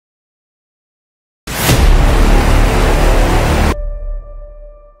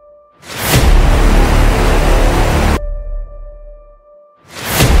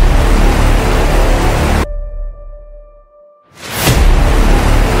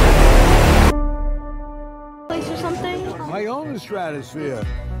stratosphere.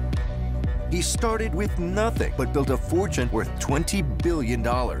 He started with nothing, but built a fortune worth $20 billion.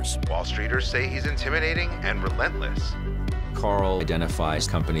 Wall Streeters say he's intimidating and relentless. Carl identifies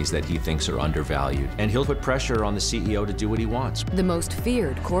companies that he thinks are undervalued, and he'll put pressure on the CEO to do what he wants. The most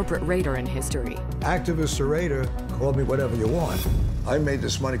feared corporate raider in history. Activist or raider, call me whatever you want. I made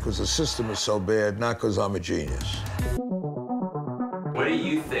this money because the system is so bad, not because I'm a genius. What do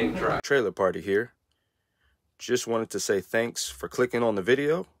you think, Drive? Trailer Party here. Just wanted to say thanks for clicking on the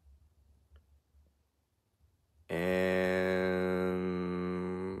video. And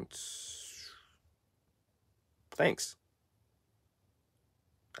thanks.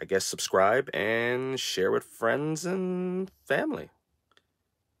 I guess subscribe and share with friends and family.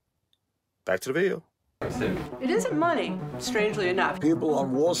 Back to the video. It isn't money, strangely enough. People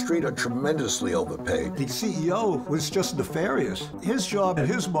on Wall Street are tremendously overpaid. The CEO was just nefarious. His job in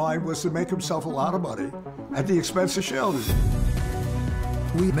his mind was to make himself a lot of money at the expense of shareholders.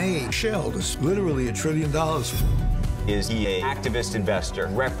 We made shareholders literally $1 trillion. Is he an activist investor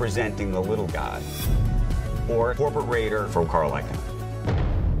representing the little guy, or a corporate raider from Carl Icahn?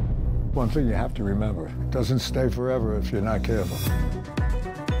 One thing you have to remember, it doesn't stay forever if you're not careful.